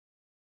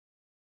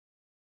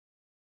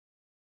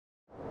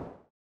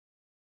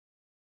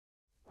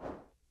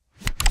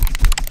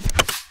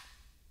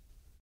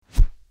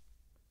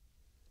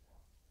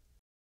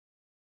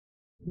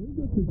We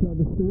get to tell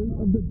the story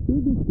of the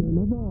biggest game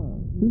of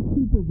all, the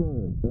Super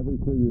Bowl. Every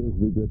 2 years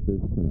we get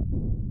this chance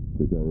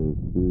to go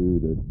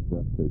through this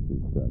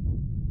breathtaking stretch.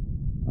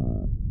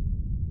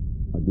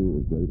 I do it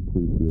with great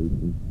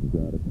appreciation and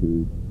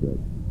gratitude that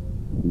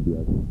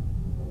CBS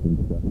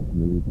entrusts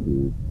me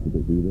to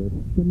do this.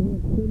 The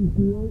Matt Sims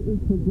duo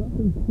is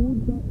progressing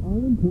towards that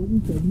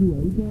all-important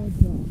February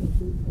broadcast.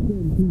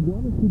 Sims, who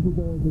won a Super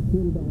Bowl as a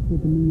quarterback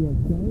with the New York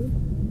Giants,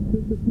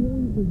 says the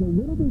feeling is a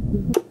little bit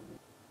different.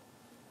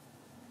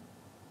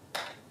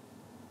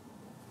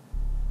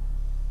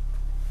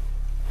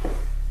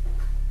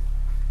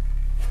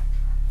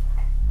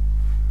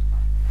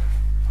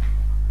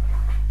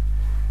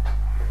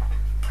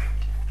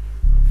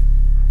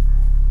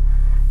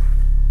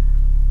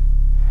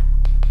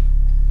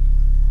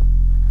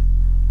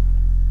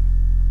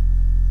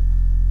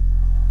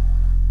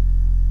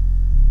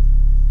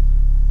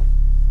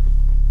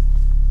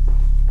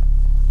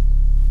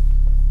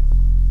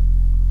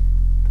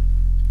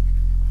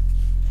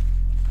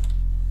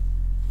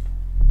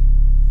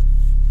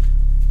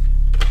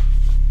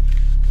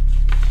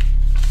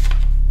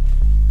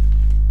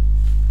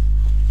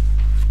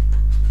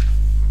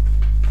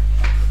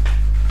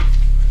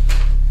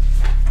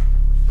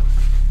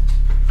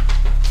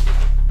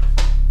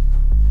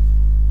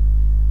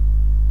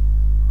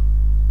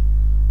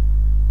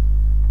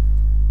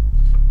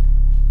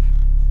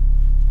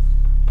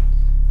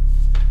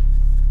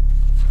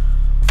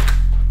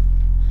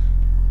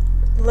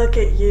 Look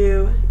at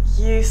you,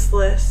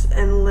 useless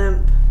and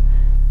limp.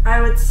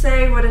 I would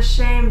say what a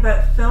shame,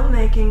 but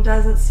filmmaking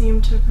doesn't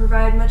seem to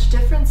provide much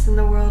difference in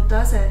the world,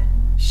 does it?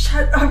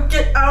 Shut up,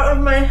 get out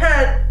of my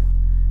head!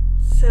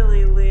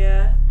 Silly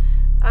Leah.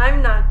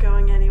 I'm not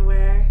going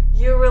anywhere.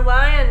 You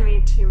rely on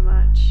me too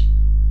much.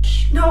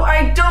 No,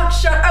 I don't!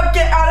 Shut up,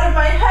 get out of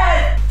my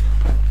head!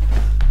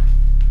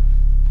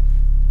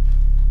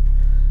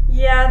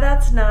 Yeah,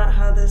 that's not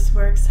how this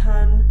works,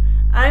 hun.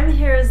 I'm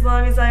here as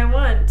long as I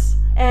want.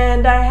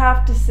 And I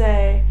have to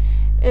say,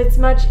 it's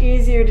much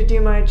easier to do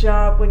my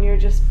job when you're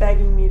just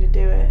begging me to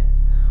do it.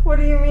 What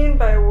do you mean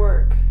by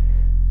work?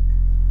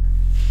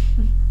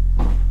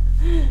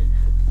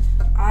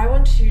 I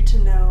want you to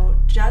know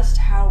just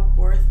how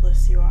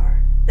worthless you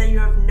are. That you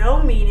have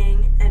no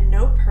meaning and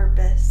no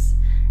purpose,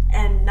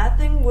 and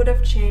nothing would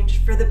have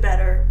changed for the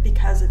better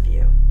because of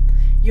you.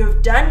 You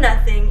have done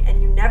nothing, and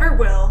you never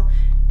will.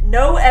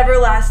 No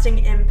everlasting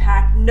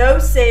impact, no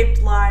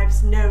saved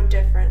lives, no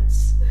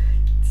difference.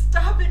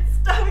 Stop it,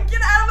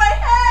 get out of my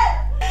head!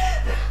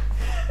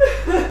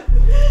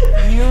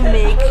 You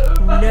make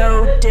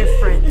no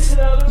difference.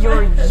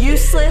 You're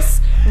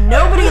useless,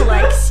 nobody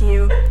likes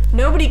you,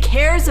 nobody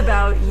cares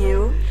about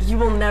you. You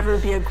will never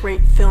be a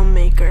great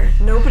filmmaker.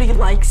 Nobody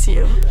likes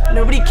you,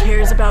 nobody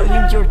cares about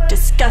you, you're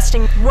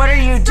disgusting. What are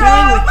you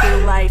doing with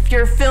your life?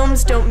 Your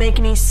films don't make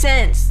any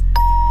sense.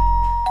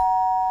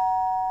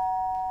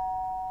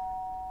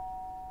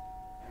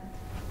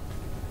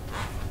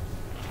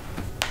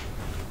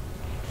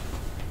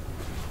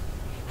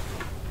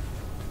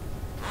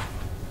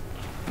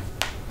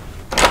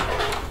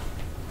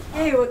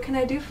 Hey, what can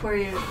I do for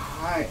you?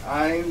 Hi,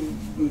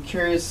 I'm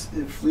curious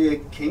if Leah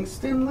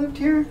Kingston lived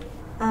here?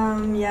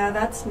 Yeah,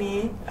 that's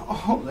me.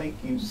 Oh,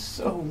 thank you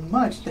so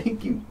much.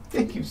 Thank you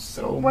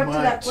so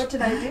much. What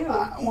did I do?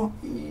 Well,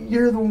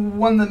 you're the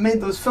one that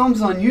made those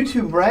films on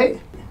YouTube,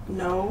 right?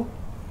 No.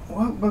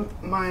 Well,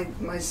 but my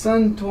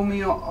son told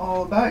me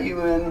all about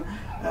you, and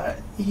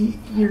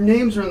your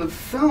names are in the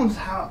films.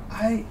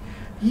 I'm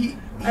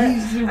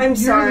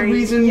sorry. The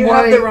reason you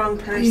why have the wrong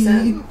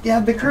person. He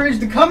had the courage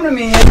to come to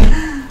me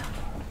and...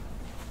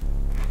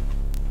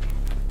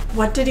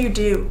 What did you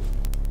do?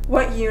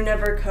 What you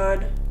never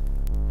could.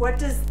 What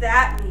does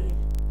that mean?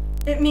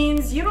 It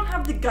means you don't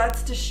have the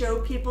guts to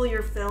show people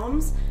your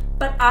films,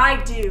 but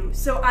I do,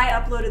 so I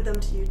uploaded them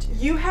to YouTube.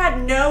 You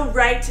had no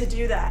right to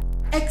do that.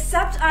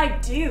 Except I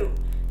do.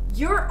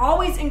 You're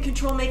always in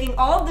control, making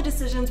all of the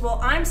decisions while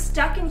I'm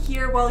stuck in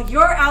here while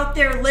you're out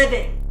there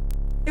living.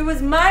 It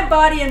was my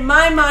body and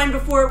my mind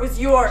before it was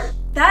yours.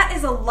 That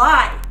is a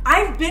lie.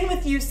 I've been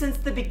with you since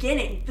the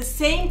beginning. The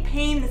same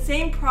pain, the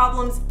same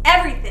problems,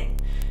 everything.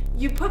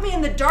 You put me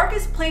in the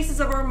darkest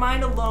places of our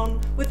mind alone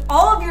with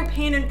all of your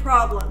pain and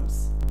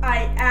problems.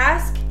 I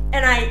ask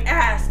and I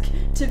ask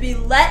to be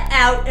let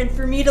out and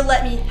for me to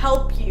let me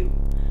help you.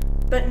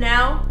 But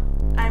now,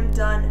 I'm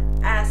done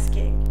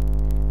asking.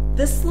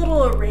 This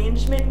little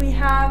arrangement we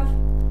have,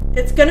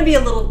 it's gonna be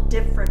a little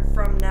different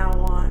from now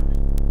on.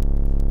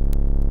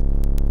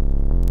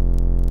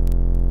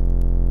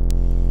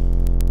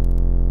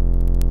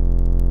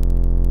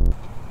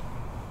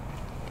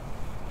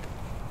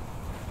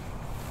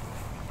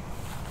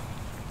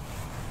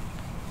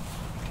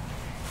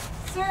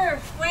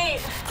 Sir, wait,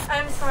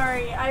 I'm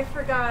sorry, I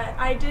forgot.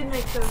 I did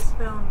make those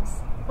films.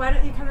 Why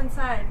don't you come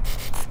inside?